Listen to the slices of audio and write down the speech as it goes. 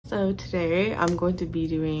So today I'm going to be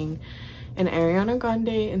doing an Ariana Grande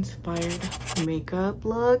inspired makeup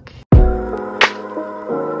look.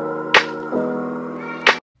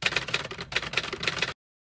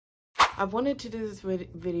 I've wanted to do this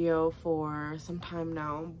video for some time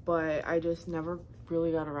now, but I just never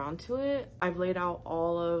really got around to it. I've laid out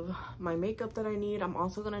all of my makeup that I need. I'm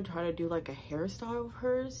also gonna try to do like a hairstyle of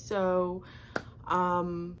hers. So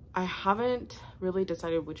I haven't really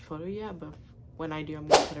decided which photo yet, but when I do, I'm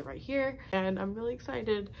gonna put it right here, and I'm really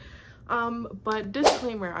excited. But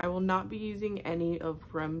disclaimer, I will not be using any of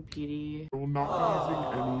Rem Beauty.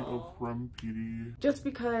 Just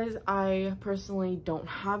because I personally don't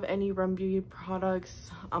have any Rem Beauty products.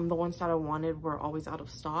 The ones that I wanted were always out of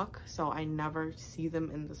stock, so I never see them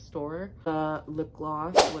in the store. The lip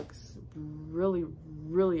gloss looks really,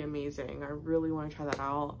 really amazing. I really want to try that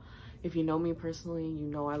out. If you know me personally, you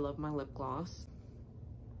know I love my lip gloss.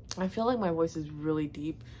 I feel like my voice is really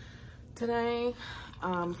deep today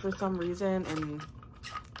for some reason, and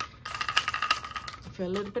I feel a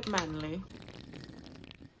little bit manly.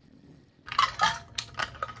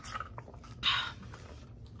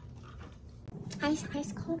 Ice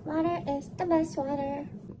cold water is the best water.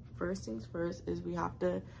 First things first is we have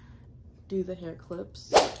to do the hair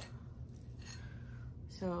clips.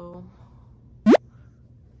 So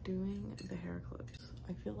doing the hair clips,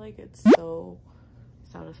 I feel like it's so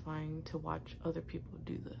satisfying to watch other people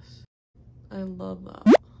do this. I love that.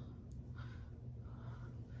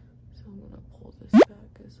 So I'm gonna pull this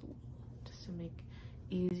back as well, just to make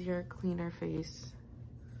easier, cleaner face.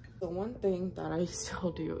 The one thing that I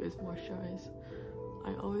still do is moisturize.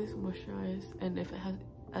 I always moisturize, and if it has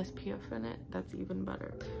SPF in it, that's even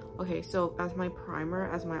better. Okay, so as my primer,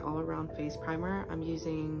 as my all-around face primer, I'm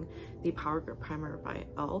using the Power Grip Primer by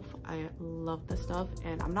e.l.f. I love this stuff,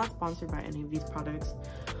 and I'm not sponsored by any of these products,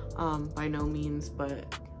 by no means,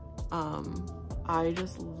 but I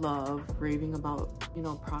just love raving about, you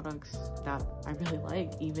know, products that I really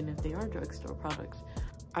like, even if they are drugstore products.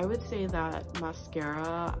 I would say that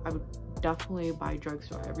mascara, I would definitely buy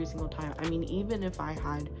drugstore every single time. I mean, even if I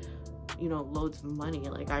had, you know, loads of money,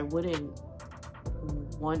 like I wouldn't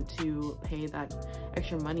want to pay that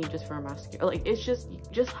extra money just for a mascara. Like, it's just, you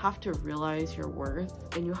just have to realize your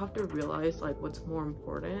worth, and you have to realize like what's more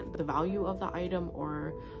important, the value of the item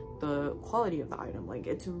or the quality of the item. Like,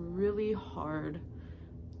 it's really hard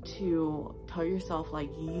to tell yourself like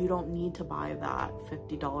you don't need to buy that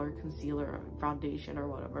 $50 concealer, foundation, or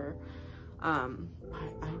whatever.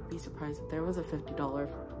 I'd be surprised if there was a $50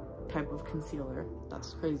 type of concealer.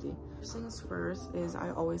 That's crazy. First things first is I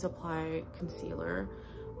always apply concealer,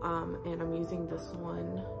 and I'm using this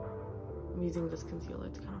one. I'm using this concealer.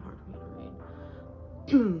 It's kind of hard for me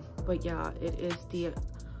to read. But yeah, it is the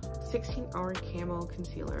 16-hour Camo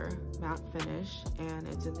Concealer matte finish, and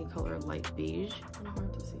it's in the color light beige. Kind of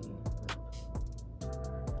hard to see.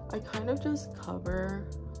 I kind of just cover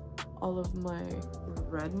all of my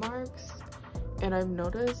red marks, and I've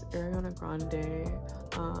noticed Ariana Grande,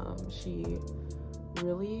 she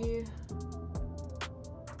really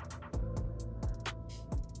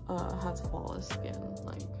has flawless skin.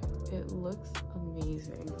 Like, it looks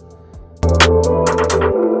amazing.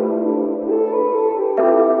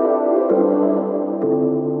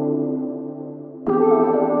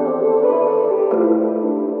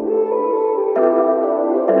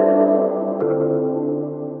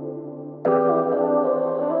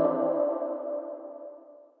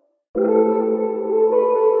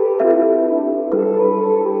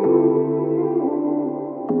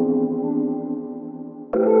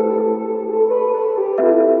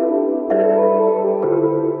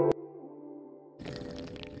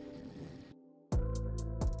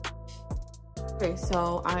 Okay,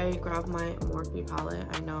 so I grabbed my Morphe palette.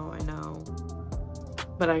 I know,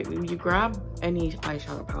 but you grab any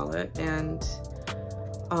eyeshadow palette, and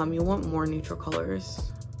you want more neutral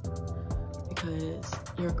colors, because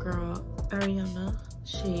your girl Ariana,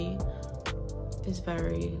 she is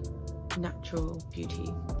very natural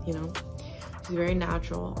beauty, you know. She's very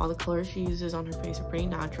natural. All the colors she uses on her face are pretty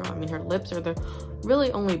natural. I mean, her lips are the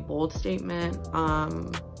really only bold statement,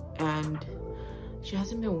 and she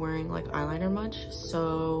hasn't been wearing like eyeliner much,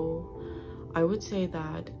 so I would say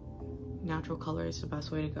that natural color is the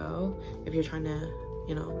best way to go if you're trying to,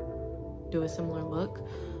 you know, do a similar look.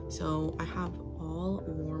 So I have all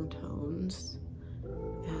warm tones,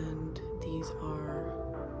 and these are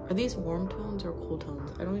these warm tones or cool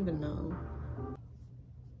tones? I don't even know.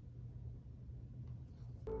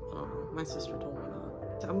 I don't know, my sister told me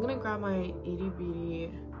that. So I'm gonna grab my 80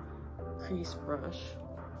 Beauty crease brush,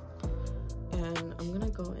 and I'm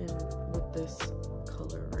gonna go in with this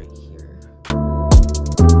color right here.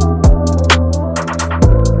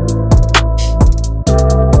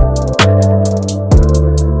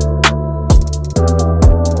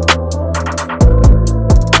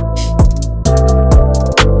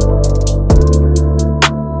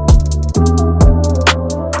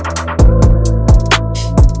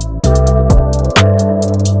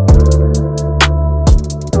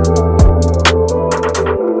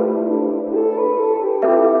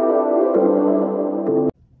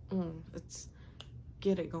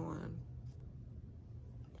 get it going.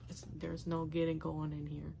 There's no getting going in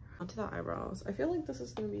here. Onto the eyebrows. I feel like this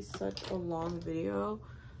is gonna be such a long video.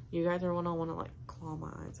 You guys are gonna want to like claw my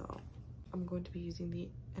eyes out. I'm going to be using the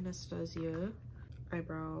Anastasia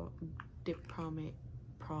eyebrow dip pomade.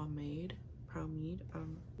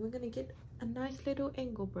 We're gonna get a nice little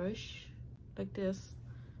angle brush like this,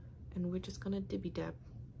 and we're just gonna dippy dab.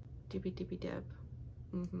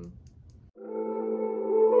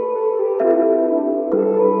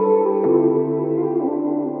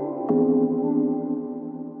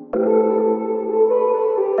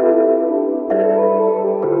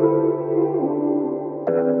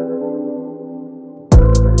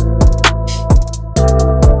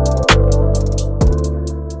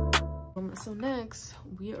 So next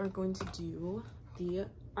we are going to do the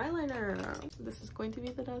eyeliner. This is going to be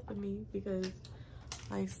the death of me because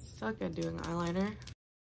I suck at doing eyeliner.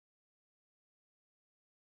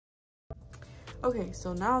 Okay,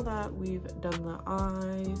 so now that we've done the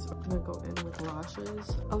eyes, I'm gonna go in with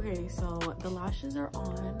lashes. Okay, so the lashes are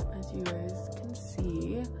on, as you guys can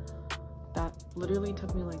see. That literally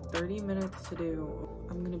took me like 30 minutes to do.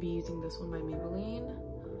 I'm gonna be using this one by Maybelline.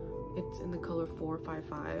 It's in the color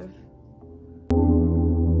 455.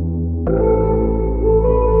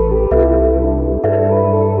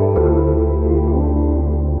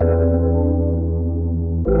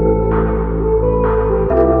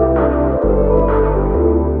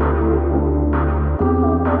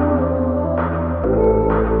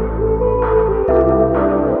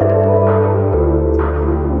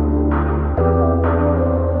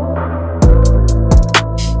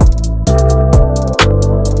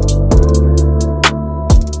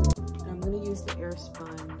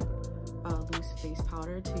 Airspun loose face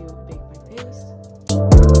powder to bake my face.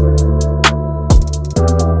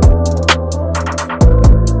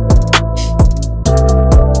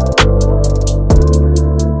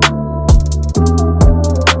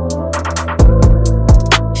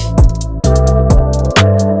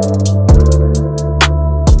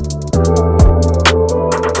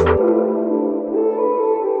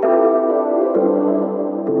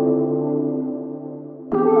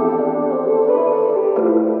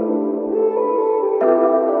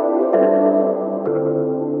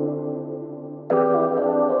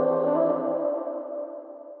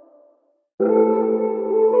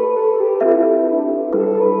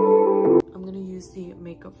 The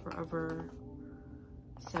Makeup Forever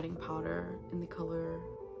setting powder in the color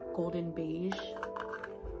golden beige.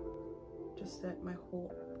 Just set my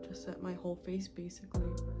whole face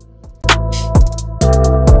basically.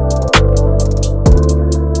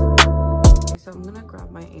 Okay, so I'm gonna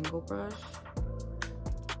grab my angle brush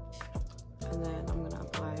and then I'm gonna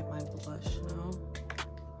apply my blush now.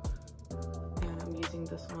 And I'm using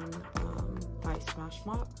this one by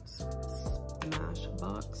Smashbox.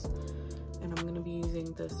 And I'm gonna be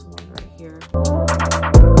using this one right here.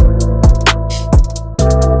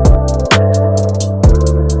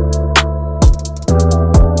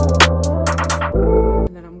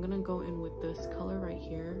 And then I'm gonna go in with this color right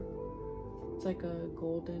here. It's like a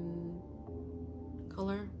golden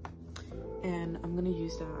color. And I'm gonna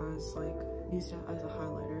use that as a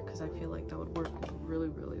highlighter because I feel like that would work really,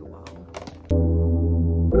 really well.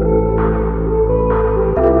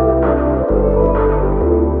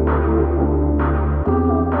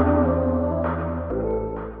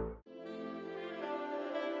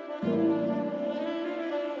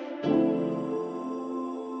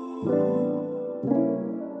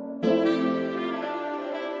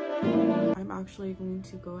 I'm actually going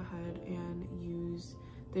to go ahead and use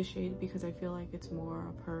this shade because I feel like it's more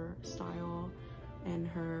of her style and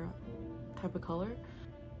her type of color.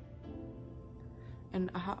 And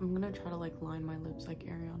I'm gonna try to like line my lips like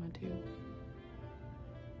Ariana too.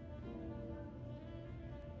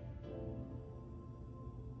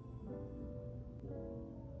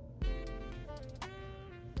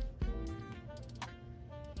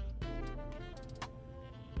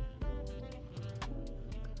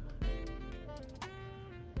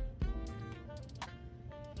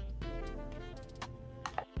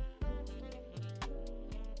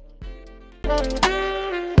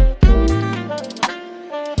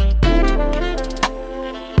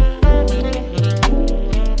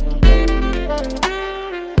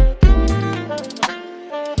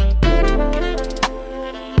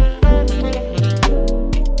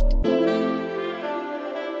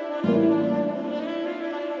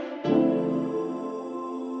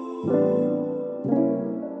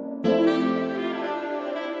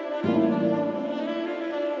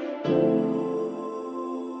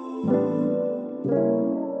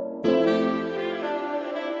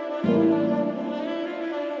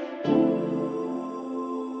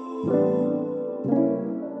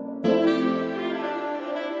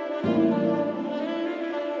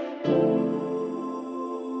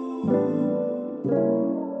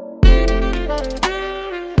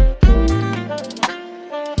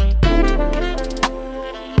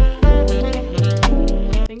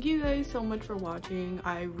 so much for watching.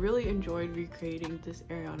 I really enjoyed recreating this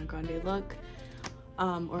Ariana Grande look,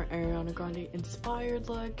 or Ariana Grande inspired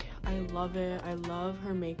look. I love it. I love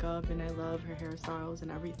her makeup and I love her hairstyles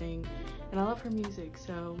and everything, and I love her music,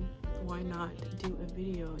 so why not do a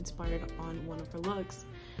video inspired on one of her looks?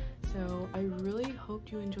 So I really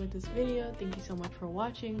hope you enjoyed this video. Thank you so much for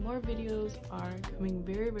watching. More videos are coming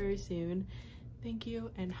very soon. Thank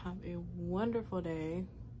you and have a wonderful day.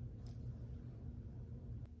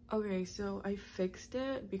 Okay, so I fixed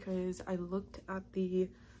it because I looked at the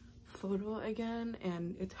photo again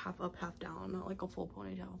and it's half up, half down, not like a full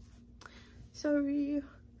ponytail. Sorry.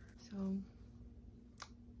 So